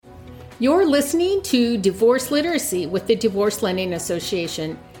You're listening to Divorce Literacy with the Divorce Lending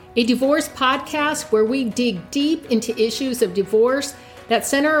Association, a divorce podcast where we dig deep into issues of divorce that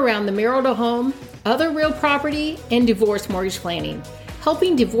center around the marital home, other real property, and divorce mortgage planning,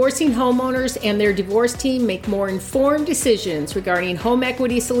 helping divorcing homeowners and their divorce team make more informed decisions regarding home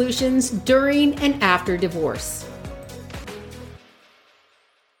equity solutions during and after divorce.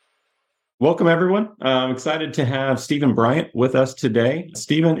 Welcome, everyone. I'm excited to have Steven Bryant with us today.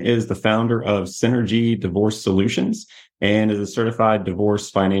 Steven is the founder of Synergy Divorce Solutions and is a certified divorce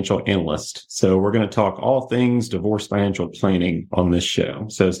financial analyst. So we're going to talk all things divorce financial planning on this show.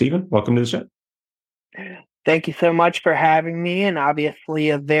 So Steven, welcome to the show. Thank you so much for having me, and obviously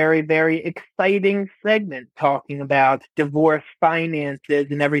a very, very exciting segment talking about divorce finances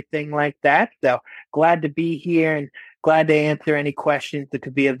and everything like that. So glad to be here and glad to answer any questions that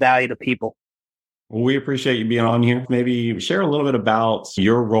could be of value to people. Well, we appreciate you being on here. Maybe share a little bit about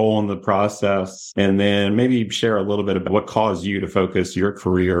your role in the process, and then maybe share a little bit about what caused you to focus your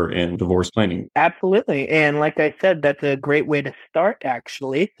career in divorce planning. Absolutely. And like I said, that's a great way to start,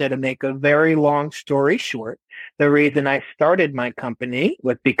 actually. So to make a very long story short, the reason I started my company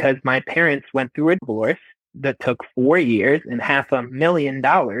was because my parents went through a divorce that took 4 years and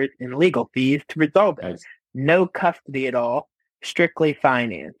 $500,000 in legal fees to resolve it. Nice. No custody at all, strictly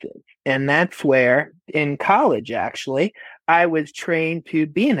finances. And that's where, in college, actually, I was trained to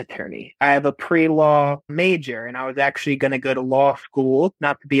be an attorney. I have a pre-law major, and I was actually going to go to law school,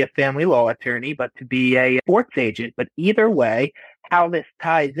 not to be a family law attorney, but to be a sports agent. But either way, how this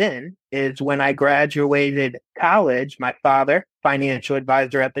ties in is when I graduated college, my father, financial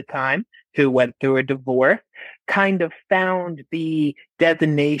advisor at the time, who went through a divorce, kind of found the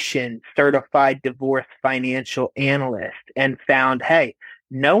designation certified divorce financial analyst and found, hey,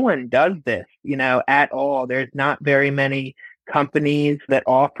 no one does this, at all. There's not very many companies that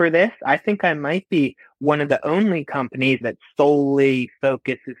offer this. I think I might be one of the only companies that solely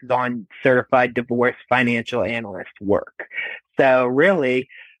focuses on certified divorce financial analyst work. So really,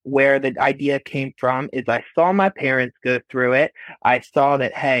 where the idea came from is I saw my parents go through it. I saw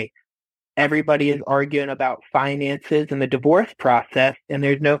that, hey, everybody is arguing about finances in the divorce process, and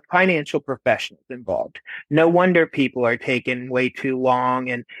there's no financial professionals involved. No wonder people are taking way too long,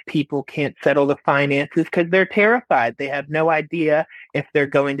 and people can't settle the finances because they're terrified. They have no idea if they're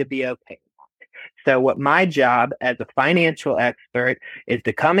going to be okay. So what my job as a financial expert is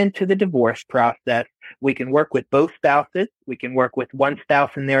to come into the divorce process. We can work with both spouses. We can work with one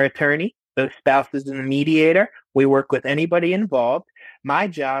spouse and their attorney, both spouses and the mediator. We work with anybody involved. My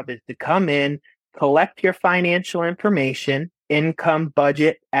job is to come in, collect your financial information, income,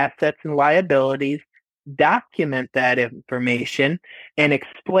 budget, assets, and liabilities, document that information, and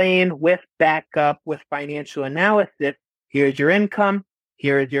explain with backup, with financial analysis, here's your income,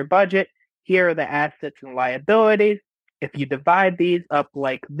 here is your budget, here are the assets and liabilities. If you divide these up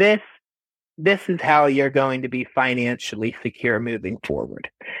like this is how you're going to be financially secure moving forward.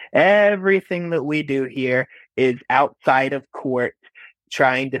 Everything that we do here is outside of court,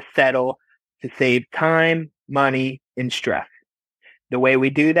 trying to settle to save time, money, and stress. The way we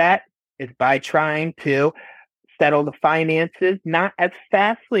do that is by trying to settle the finances, not as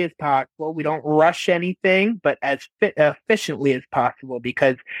fastly as possible. We don't rush anything, but as efficiently as possible.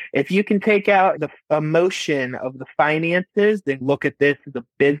 Because if you can take out the emotion of the finances and look at this as a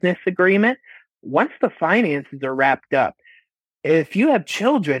business agreement, once the finances are wrapped up, if you have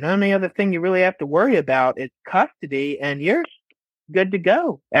children, the only other thing you really have to worry about is custody, and you're good to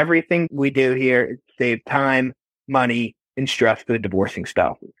go. Everything we do here is save time, money, and stress for the divorcing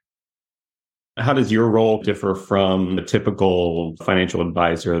spouses. How does your role differ from the typical financial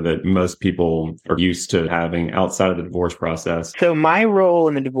advisor that most people are used to having outside of the divorce process? So my role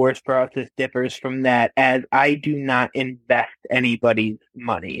in the divorce process differs from that, as I do not invest anybody's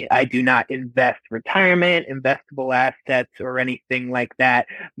money. I do not invest retirement, investable assets, or anything like that.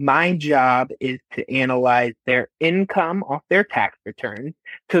 My job is to analyze their income off their tax returns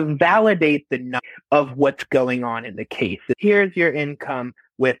to validate the number of what's going on in the case. Here's your income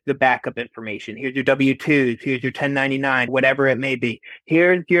with the backup information. Here's your W-2s, here's your 1099, whatever it may be.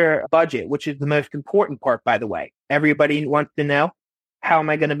 Here's your budget, which is the most important part, by the way. Everybody wants to know, how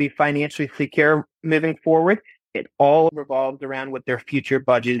am I going to be financially secure moving forward? It all revolves around what their future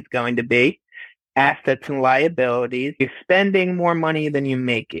budget is going to be. Assets and liabilities. You're spending more money than you're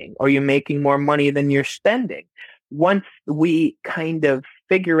making, or you're making more money than you're spending. Once we kind of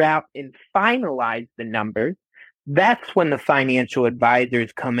figure out and finalize the numbers, that's when the financial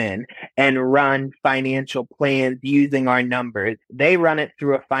advisors come in and run financial plans using our numbers. They run it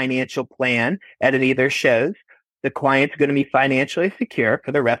through a financial plan, and it either shows the client's going to be financially secure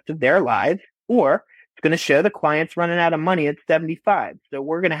for the rest of their lives, or it's going to show the client's running out of money at 75. So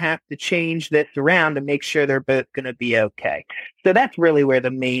we're going to have to change this around to make sure they're both going to be okay. So that's really where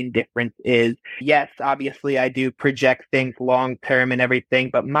the main difference is. Yes, obviously I do project things long term and everything,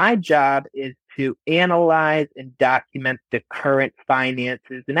 but my job is to analyze and document the current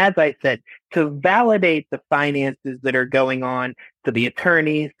finances. And as I said, to validate the finances that are going on, to the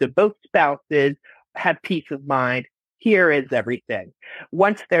attorneys, to both spouses, have peace of mind. Here is everything.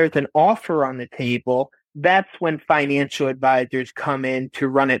 Once there's an offer on the table, that's when financial advisors come in to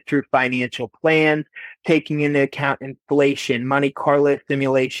run it through financial plans, taking into account inflation, Monte Carlo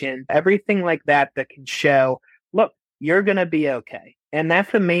simulations, everything like that can show, look, you're going to be okay. And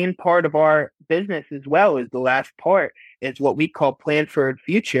that's the main part of our business as well, is the last part is what we call plan for the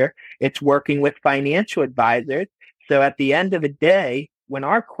future. It's working with financial advisors. So at the end of the day, when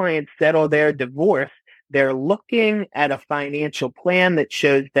our clients settle their divorce, they're looking at a financial plan that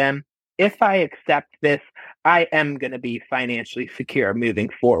shows them, if I accept this, I am going to be financially secure moving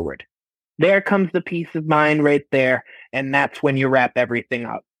forward. There comes the peace of mind right there. And that's when you wrap everything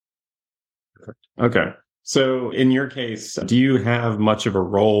up. Okay. So in your case, do you have much of a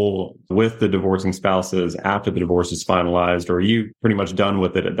role with the divorcing spouses after the divorce is finalized, or are you pretty much done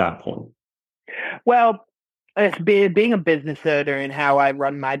with it at that point? Well, it's being a business owner and how I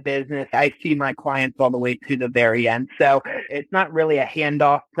run my business, I see my clients all the way to the very end. So it's not really a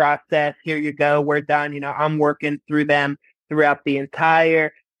handoff process. Here you go, we're done. I'm working through them throughout the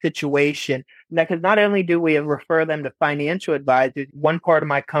entire situation. Because not only do we refer them to financial advisors, one part of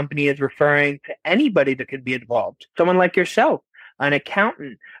my company is referring to anybody that could be involved. Someone like yourself, an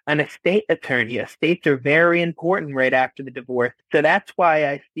accountant, an estate attorney. Estates are very important right after the divorce. So that's why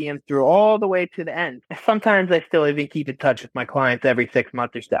I see them through all the way to the end. Sometimes I still even keep in touch with my clients every 6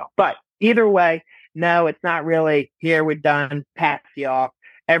 months or so. But either way, no, it's not really here, we're done, pats you off.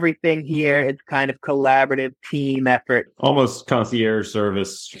 Everything here is kind of collaborative team effort. Almost concierge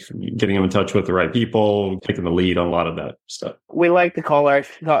service, getting them in touch with the right people, taking the lead on a lot of that stuff. We like to call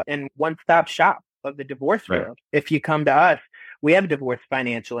ourselves a one-stop shop of the divorce world. If you come to us, we have a divorce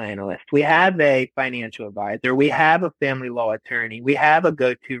financial analyst. We have a financial advisor. We have a family law attorney. We have a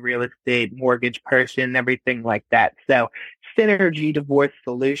go-to real estate mortgage person, everything like that. So Synergy Divorce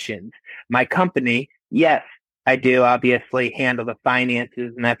Solutions, my company, yes, I do obviously handle the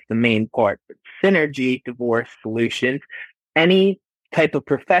finances, and that's the main part. But Synergy Divorce Solutions, any type of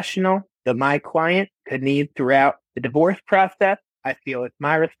professional that my client could need throughout the divorce process, I feel it's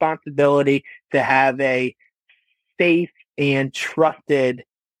my responsibility to have a safe and trusted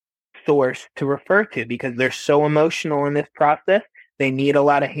source to refer to, because they're so emotional in this process. They need a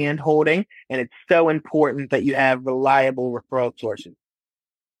lot of hand holding, and it's so important that you have reliable referral sources.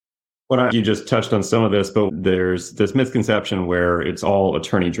 You just touched on some of this, but there's this misconception where it's all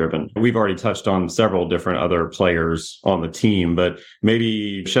attorney driven. We've already touched on several different other players on the team, but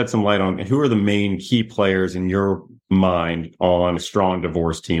maybe shed some light on who are the main key players in your mind on a strong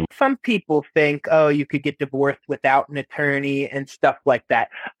divorce team. Some people think, oh, you could get divorced without an attorney and stuff like that.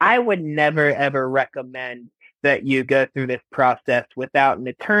 I would never, ever recommend that you go through this process without an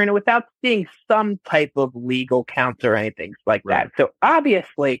attorney, without seeing some type of legal counsel or anything like that. So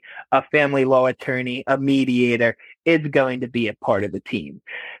obviously, a family law attorney, a mediator is going to be a part of the team.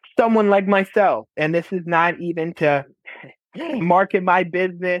 Someone like myself, and this is not even to market my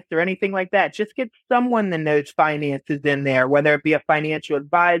business or anything like that. Just get someone that knows finances in there, whether it be a financial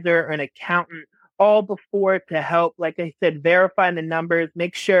advisor or an accountant, all before to help, like I said, verify the numbers,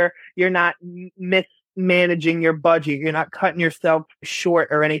 make sure you're not mismanaging your budget, you're not cutting yourself short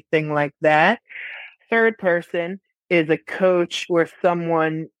or anything like that. Third person is a coach or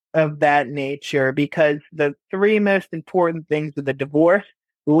someone of that nature, because the three most important things of the divorce: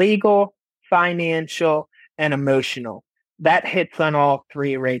 legal, financial, and emotional. That hits on all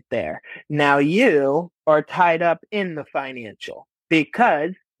three right there. Now you are tied up in the financial,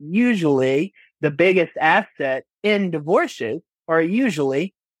 because usually the biggest asset in divorces are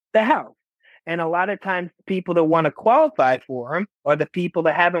usually the house. And a lot of times people that want to qualify for them are the people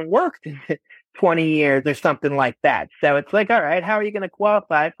that haven't worked in 20 years or something like that. So it's like, all right, how are you going to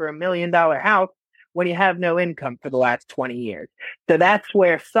qualify for $1 million house when you have no income for the last 20 years? So that's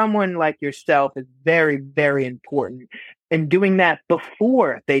where someone like yourself is very, very important. And doing that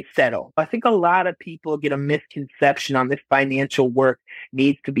before they settle. I think a lot of people get a misconception on this financial work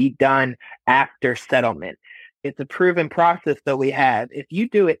needs to be done after settlement. It's a proven process that we have. If you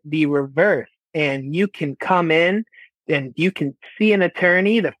do it the reverse, and you can come in and you can see an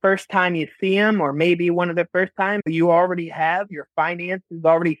attorney the first time you see him, or maybe one of the first times you already have your finances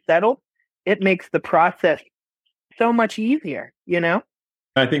already settled, it makes the process So much easier,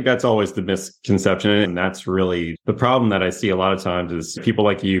 I think that's always the misconception. And that's really the problem that I see a lot of times is people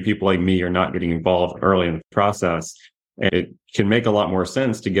like you, people like me are not getting involved early in the process. And it can make a lot more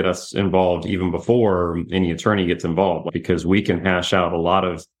sense to get us involved even before any attorney gets involved, because we can hash out a lot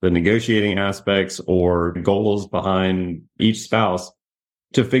of the negotiating aspects or goals behind each spouse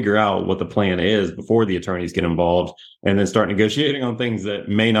to figure out what the plan is before the attorneys get involved, and then start negotiating on things that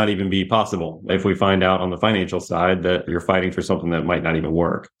may not even be possible if we find out on the financial side that you're fighting for something that might not even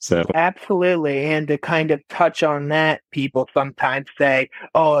work. So absolutely. And to kind of touch on that, people sometimes say,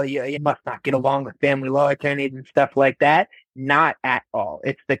 oh, you must not get along with family law attorneys and stuff like that. Not at all.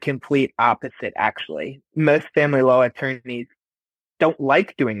 It's the complete opposite, actually. Most family law attorneys don't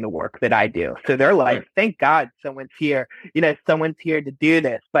like doing the work that I do. So they're like, thank God someone's here, someone's here to do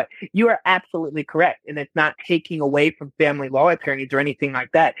this. But you are absolutely correct. And it's not taking away from family law attorneys or anything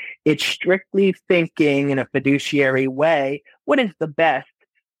like that. It's strictly thinking in a fiduciary way, what is the best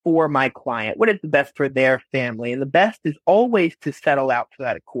for my client? What is the best for their family? And the best is always to settle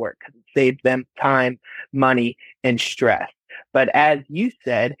outside of court because it saves them time, money, and stress. But as you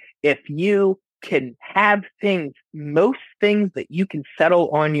said, if you can have most things that you can settle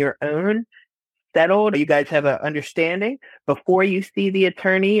on your own, settled, you guys have an understanding before you see the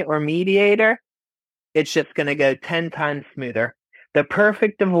attorney or mediator, it's just going to go 10 times smoother. The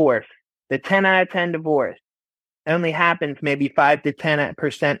perfect divorce, the 10 out of 10 divorce, only happens maybe 5 to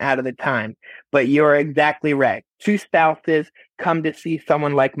 10% out of the time. But you're exactly right. Two spouses come to see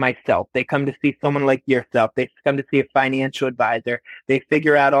someone like myself. They come to see someone like yourself. They come to see a financial advisor. They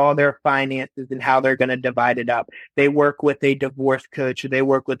figure out all their finances and how they're going to divide it up. They work with a divorce coach, or they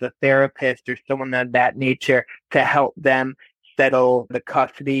work with a therapist or someone of that nature to help them settle the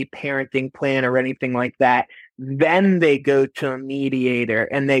custody, parenting plan, or anything like that. Then they go to a mediator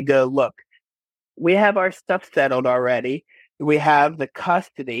and they go, look, we have our stuff settled already. We have the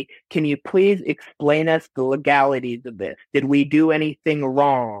custody. Can you please explain us the legalities of this? Did we do anything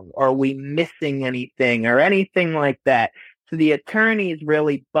wrong? Are we missing anything or anything like that? So the attorneys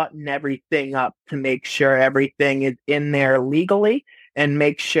really button everything up to make sure everything is in there legally and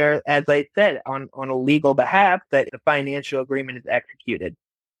make sure, as I said, on a legal behalf, that the financial agreement is executed.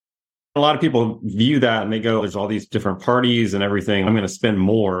 a lot of people view that and they go, there's all these different parties and everything. I'm going to spend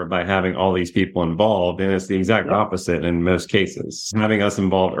more by having all these people involved. And it's the exact opposite in most cases. Having us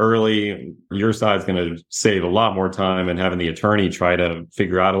involved early, your side's going to save a lot more time, and having the attorney try to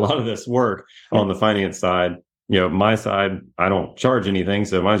figure out a lot of this work on the finance side. My side, I don't charge anything.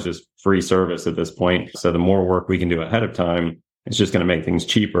 So mine's just free service at this point. So the more work we can do ahead of time, it's just going to make things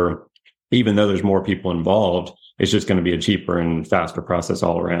cheaper. Even though there's more people involved, it's just going to be a cheaper and faster process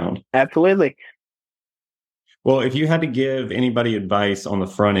all around. Absolutely. Well, if you had to give anybody advice on the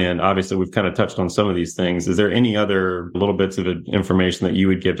front end, obviously we've kind of touched on some of these things. Is there any other little bits of information that you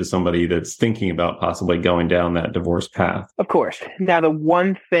would give to somebody that's thinking about possibly going down that divorce path? Of course. Now, the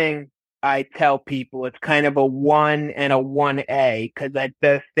one thing I tell people, it's kind of a 1 and a 1A, because I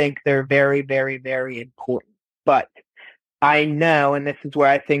both think they're very, very, very important. But I know, and this is where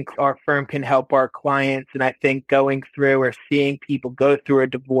I think our firm can help our clients, and I think going through or seeing people go through a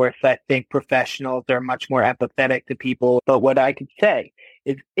divorce, I think professionals are much more empathetic to people. But what I could say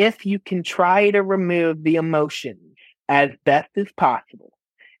is, if you can try to remove the emotions as best as possible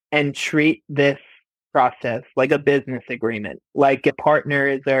and treat this process like a business agreement, like if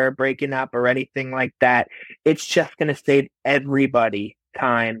partners are breaking up or anything like that, it's just going to save everybody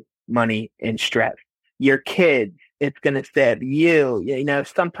time, money, and stress. Your kids, it's going to save you.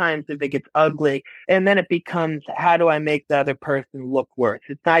 Sometimes if it gets ugly, and then it becomes, how do I make the other person look worse?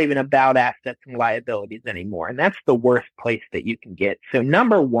 It's not even about assets and liabilities anymore. And that's the worst place that you can get. So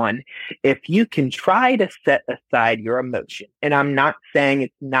number one, if you can try to set aside your emotion, and I'm not saying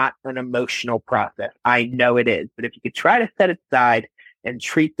it's not an emotional process. I know it is. But if you could try to set it aside and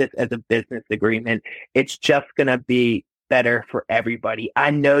treat this as a business agreement, it's just going to be better for everybody.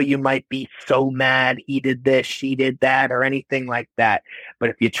 I know you might be so mad he did this, she did that, or anything like that. But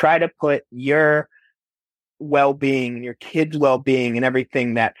if you try to put your well-being, your kids' well-being and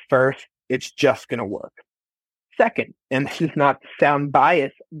everything that first, it's just going to work. Second, and this is not to sound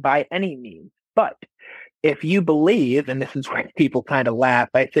biased by any means, but if you believe, and this is where people kind of laugh,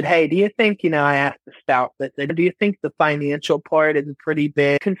 I said, hey, do you think, I asked the spouse, I said, do you think the financial part is a pretty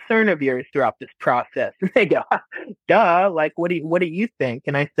big concern of yours throughout this process? And they go, duh, like, what do you think?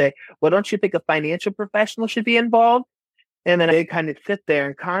 And I say, well, don't you think a financial professional should be involved? And then they kind of sit there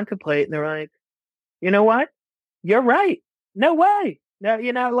and contemplate, and they're like, you know what? You're right. No way. No,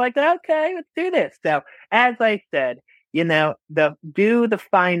 okay, let's do this. So as I said, do the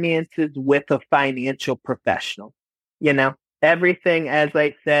finances with a financial professional. Everything, as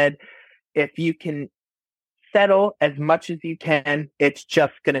I said, if you can settle as much as you can, it's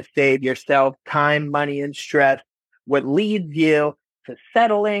just going to save yourself time, money, and stress. What leads you to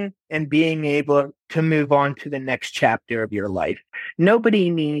settling and being able to move on to the next chapter of your life.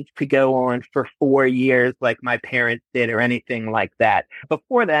 Nobody needs to go on for 4 years like my parents did or anything like that.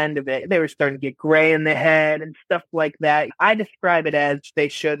 Before the end of it, they were starting to get gray in the head and stuff like that. I describe it as they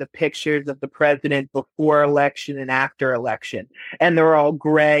show the pictures of the president before election and after election, and they're all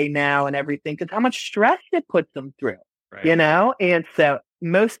gray now and everything because how much stress it puts them through, Right. And so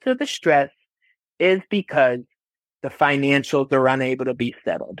most of the stress is because the financials are unable to be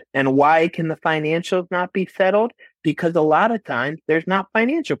settled. And why can the financials not be settled? Because a lot of times there's not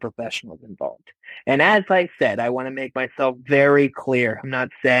financial professionals involved. And as I said, I want to make myself very clear. I'm not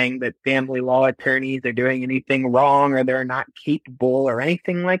saying that family law attorneys are doing anything wrong or they're not capable or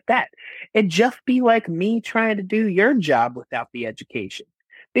anything like that. It'd just be like me trying to do your job without the education.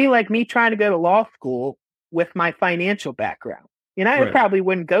 Be like me trying to go to law school with my financial background. It Right. probably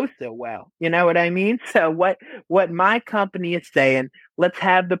wouldn't go so well. You know what I mean? So what my company is saying, let's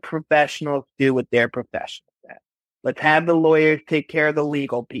have the professionals do what they're professionals at. Let's have the lawyers take care of the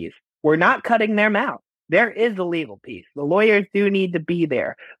legal piece. We're not cutting them out. There is a legal piece. The lawyers do need to be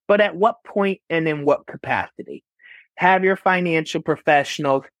there. But at what point and in what capacity? Have your financial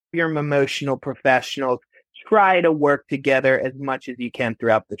professionals, your emotional professionals, try to work together as much as you can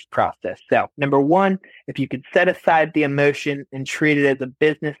throughout this process. So, number one, if you could set aside the emotion and treat it as a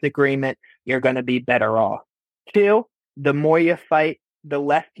business agreement, you're going to be better off. Two, the more you fight, the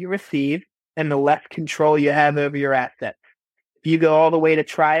less you receive and the less control you have over your assets. If you go all the way to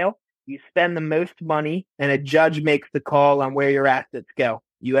trial, you spend the most money and a judge makes the call on where your assets go.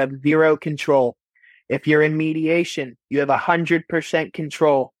 You have zero control. If you're in mediation, you have 100%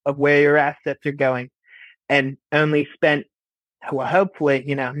 control of where your assets are going. And only spent, well, hopefully,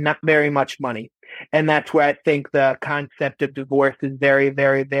 not very much money. And that's where I think the concept of divorce is very,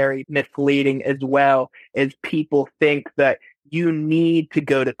 very, very misleading as well, is people think that you need to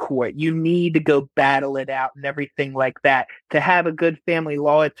go to court. You need to go battle it out and everything like that. To have a good family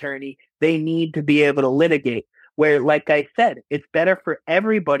law attorney, they need to be able to litigate. Where, like I said, it's better for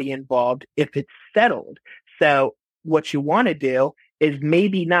everybody involved if it's settled. So what you want to do is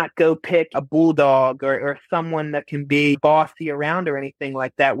maybe not go pick a bulldog or someone that can be bossy around or anything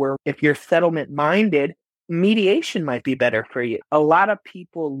like that, where if you're settlement minded, mediation might be better for you. A lot of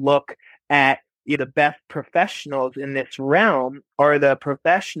people look at the best professionals in this realm are the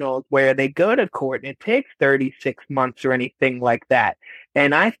professionals where they go to court and it takes 36 months or anything like that.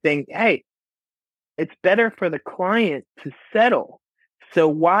 And I think, hey, it's better for the client to settle. So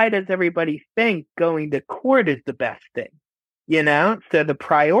why does everybody think going to court is the best thing? So the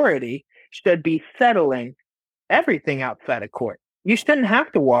priority should be settling everything outside of court. You shouldn't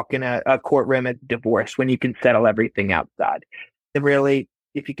have to walk in a courtroom at divorce when you can settle everything outside. Really,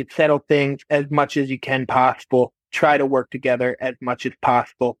 if you could settle things as much as you can possible, try to work together as much as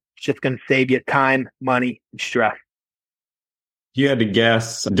possible. It's just going to save you time, money, and stress. You had to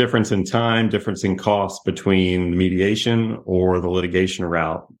guess a difference in time, difference in cost between mediation or the litigation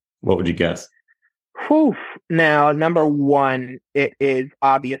route. What would you guess? Whew. Now, number one, it is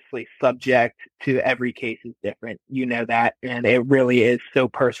obviously subject to every case is different. You know that, and it really is so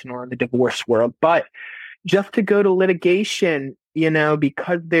personal in the divorce world. But just to go to litigation,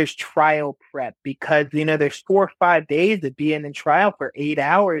 because there's trial prep, because, there's 4 or 5 days of being in trial for 8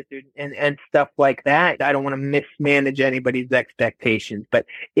 hours and stuff like that. I don't want to mismanage anybody's expectations, but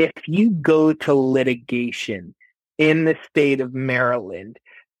if you go to litigation in the state of Maryland,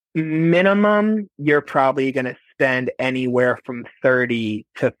 minimum, you're probably going to spend anywhere from $30,000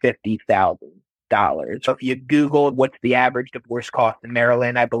 to $50,000. So if you Google what's the average divorce cost in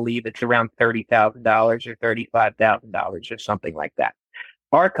Maryland, I believe it's around $30,000 or $35,000 or something like that.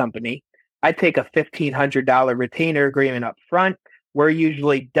 Our company, I take a $1,500 retainer agreement up front. We're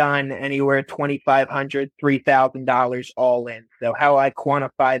usually done anywhere $2,500, $3,000 all in. So how I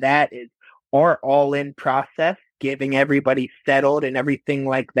quantify that is our all-in process, giving everybody settled and everything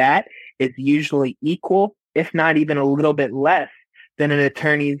like that, is usually equal, if not even a little bit less, than an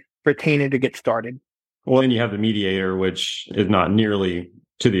attorney's retainer to get started. Well, then you have the mediator, which is not nearly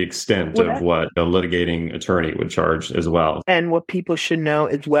to the extent of what a litigating attorney would charge as well. And what people should know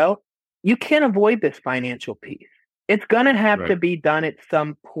as well, you can't avoid this financial piece. It's going to have to be done at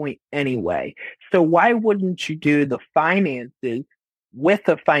some point anyway. So why wouldn't you do the finances with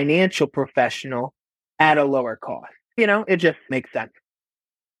a financial professional at a lower cost? It just makes sense.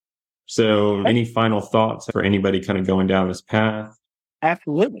 So any final thoughts for anybody kind of going down this path?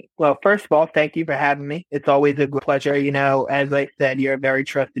 Absolutely. Well, first of all, thank you for having me. It's always a pleasure. As I said, you're a very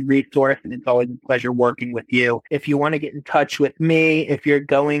trusted resource, and it's always a pleasure working with you. If you want to get in touch with me, if you're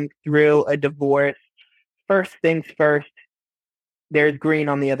going through a divorce, first things first, there's green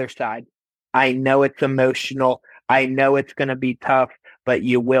on the other side. I know it's emotional. I know it's going to be tough, but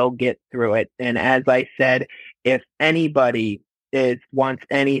you will get through it. And as I said, if anybody wants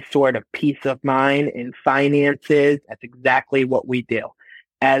any sort of peace of mind in finances, that's exactly what we do.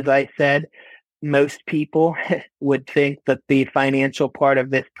 As I said, most people would think that the financial part of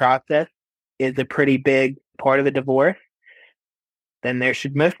this process is a pretty big part of the divorce. Then there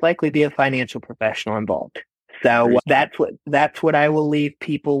should most likely be a financial professional involved. So that's what I will leave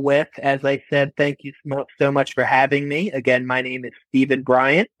people with. As I said, thank you so much for having me. Again, my name is Steven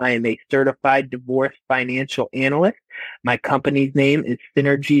Bryant. I am a certified divorce financial analyst. My company's name is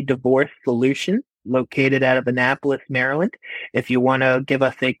Synergy Divorce Solutions, located out of Annapolis, Maryland. If you want to give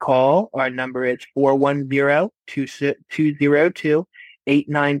us a call, our number is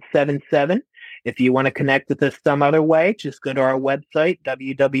 410-202-8977. If you want to connect with us some other way, just go to our website,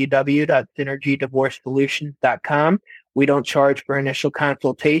 www.synergydivorcesolutions.com. We don't charge for initial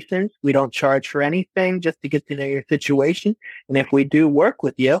consultations. We don't charge for anything, just to get to know your situation. And if we do work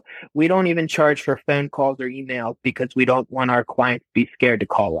with you, we don't even charge for phone calls or emails, because we don't want our clients to be scared to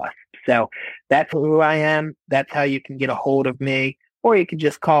call us. So that's who I am. That's how you can get a hold of me. Or you can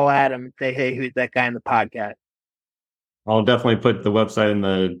just call Adam and say, hey, who's that guy in the podcast? I'll definitely put the website in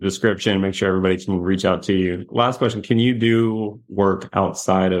the description, make sure everybody can reach out to you. Last question. Can you do work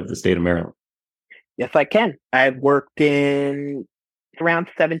outside of the state of Maryland? Yes, I can. I've worked in around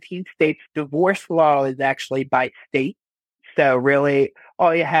 17 states. Divorce law is actually by state. So really,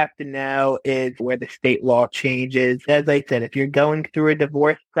 all you have to know is where the state law changes. As I said, if you're going through a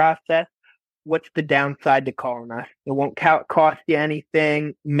divorce process, what's the downside to calling us? It won't cost you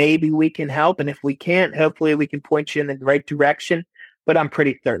anything. Maybe we can help. And if we can't, hopefully we can point you in the right direction. But I'm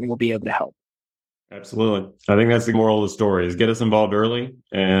pretty certain we'll be able to help. Absolutely. I think that's the moral of the story, is get us involved early,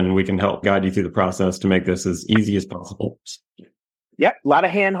 and we can help guide you through the process to make this as easy as possible. Yep. A lot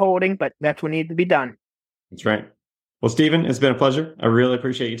of hand holding, but that's what needs to be done. That's right. Well, Steven, it's been a pleasure. I really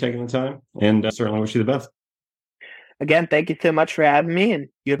appreciate you taking the time, and certainly wish you the best. Again, thank you so much for having me, and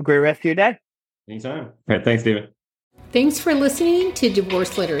you have a great rest of your day. Anytime. All right. Thanks, Steven. Thanks for listening to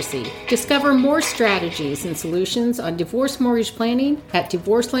Divorce Literacy. Discover more strategies and solutions on divorce mortgage planning at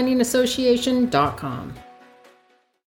divorcelendingassociation.com.